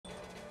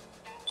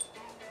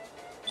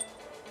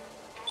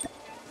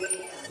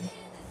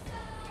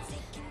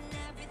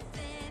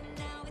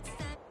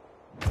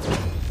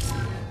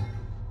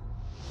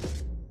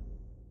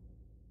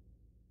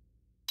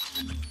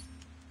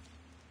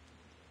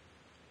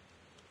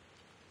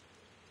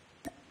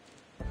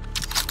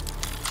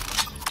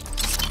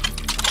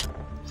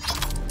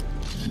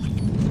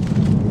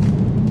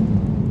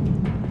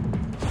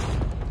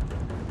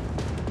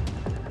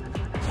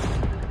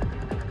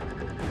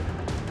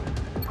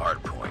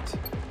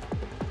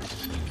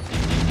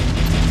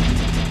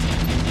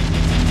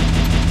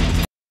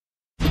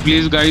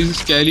Please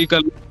guys, कैली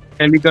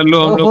कर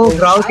लो हम लोग ओहो को।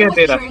 ग्राउंड क्या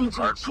तेरा?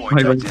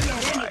 भाई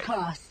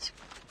भाई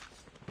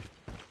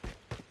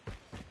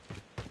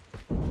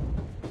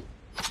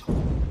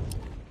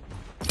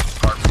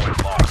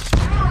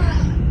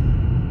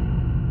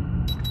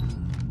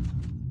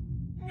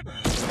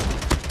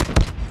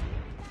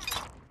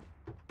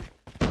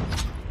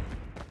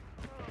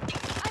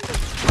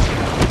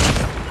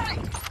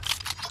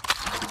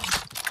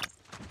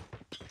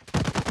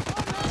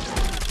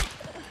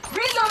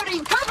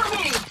Reloading, cover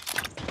me!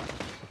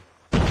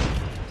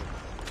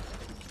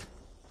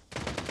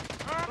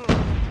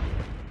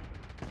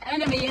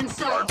 Enemy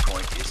inside.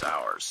 Hardpoint is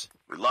ours.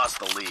 We lost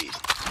the lead.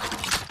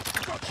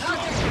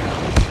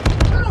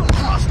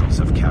 Hostiles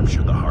have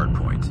captured the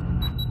hardpoint.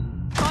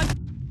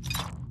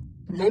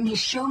 Let me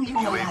show you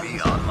what I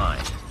UAV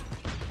online.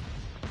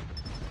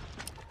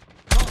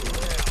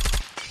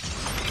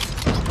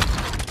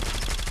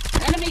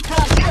 Enemy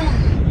contact.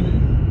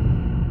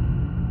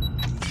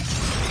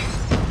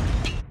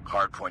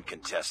 Hardpoint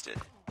contested.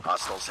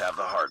 Hostiles have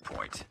the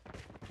hardpoint.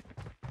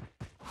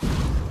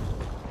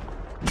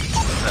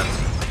 It's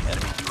empty.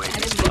 Enemy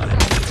UAV spotted.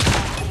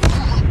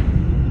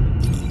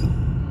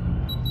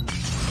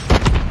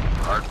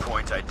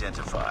 Hardpoint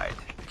identified.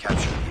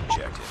 Capture the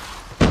objective.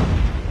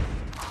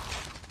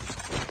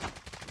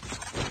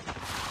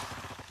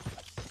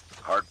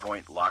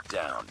 Hardpoint locked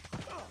down.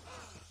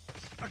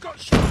 I got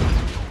shot.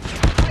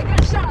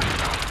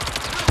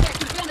 Contact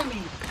with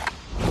enemy.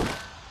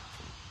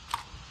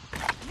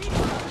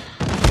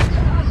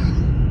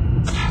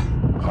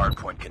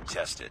 Hardpoint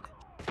contested.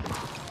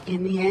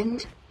 In the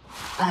end,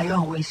 I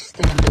always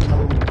stand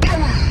alone.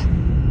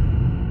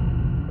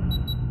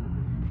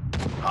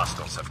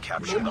 Hostiles have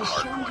captured Let the me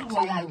show you hardpoint.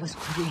 why I was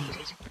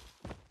created.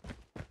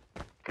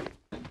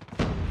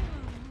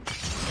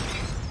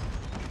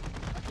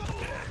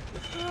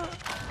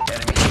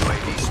 Enemy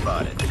UAV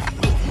spotted.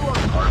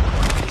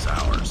 Hardpoint is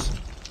ours.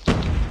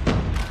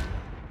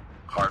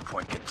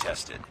 Hardpoint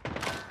contested.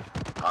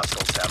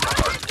 Hostiles have the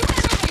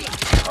hardpoint.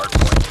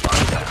 Hardpoint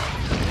locked down.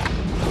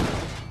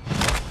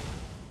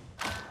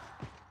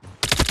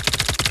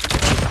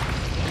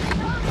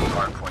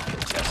 Hardpoint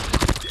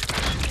contested.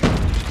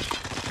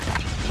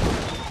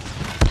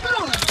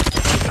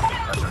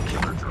 Hunter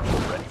killer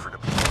drone ready for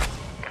deployment.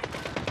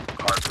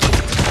 Hardpoint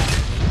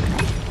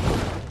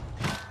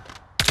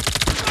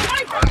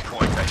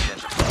Hardpoint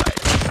identified.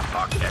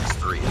 Hawk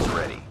X3 is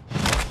ready.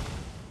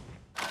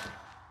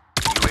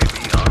 UAV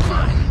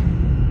online.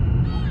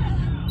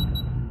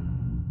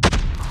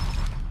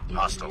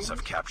 Hostiles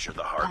have captured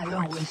the I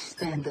hardpoint. always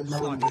stand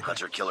alone.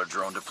 Hunter killer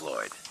drone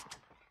deployed.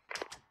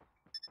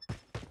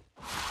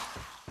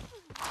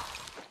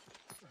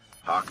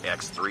 Hawk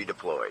X3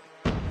 deployed.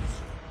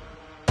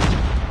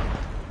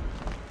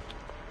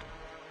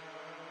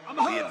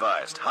 Be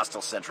advised,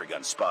 hostile sentry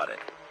gun spotted.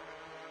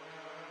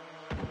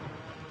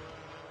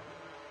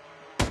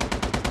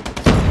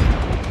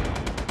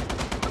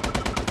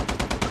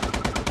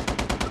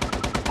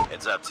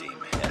 Heads up, team.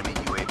 Enemy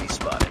UAV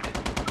spotted.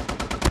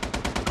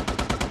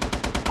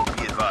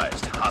 Be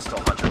advised, hostile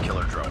hunter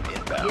killer drone The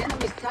inbound.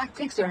 enemy's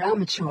tactics are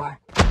amateur. I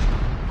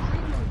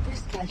will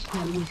dispatch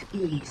them with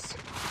ease.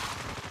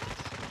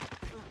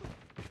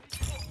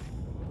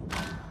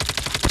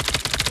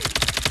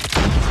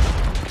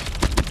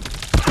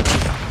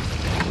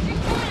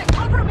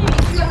 Cover me!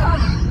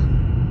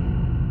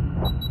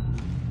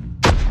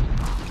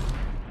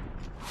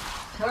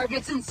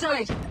 Targets in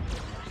sight.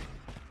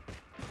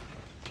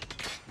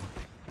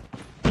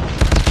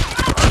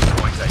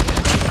 Hardpoint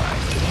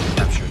identified.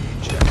 Capture the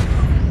objective.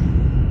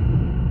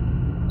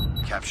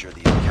 Capture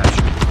the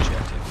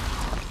objective.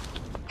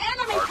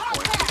 Enemy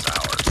Hardpoint contact! is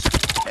ours.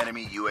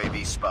 Enemy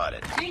UAV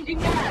spotted. Changing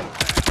mag.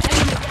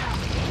 Enemy down.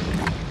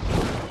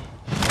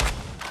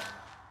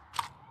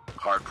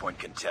 Hardpoint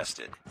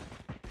contested.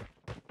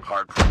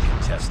 Hardpoint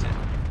contested.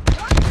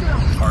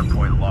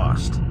 Hardpoint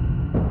lost.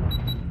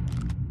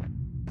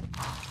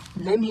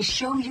 Let me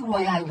show you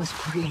why I was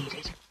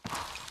created.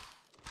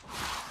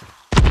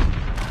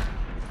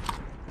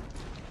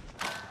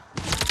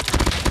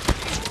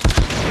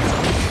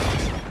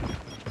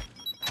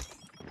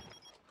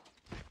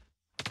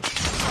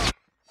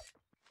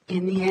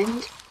 In the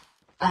end,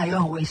 I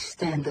always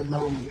stand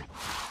alone.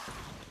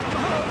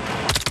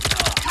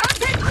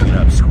 Bring it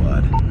up,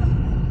 squad.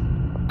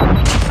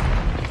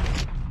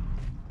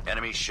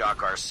 Enemy Shock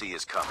RC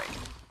is coming.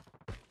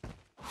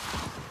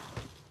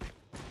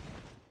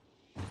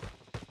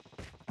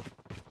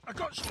 I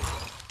got you.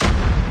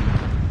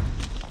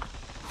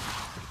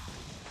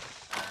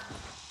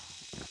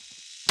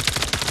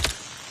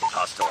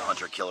 Hostile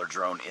hunter killer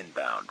drone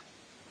inbound.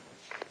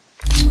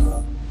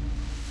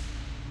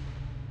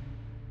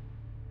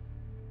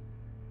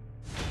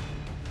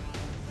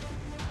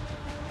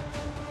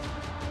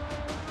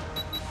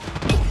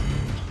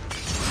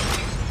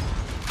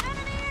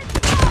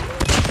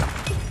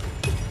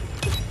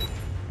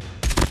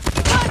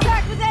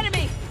 Contact with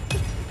enemy!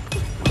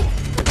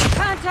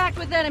 Contact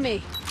with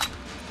enemy!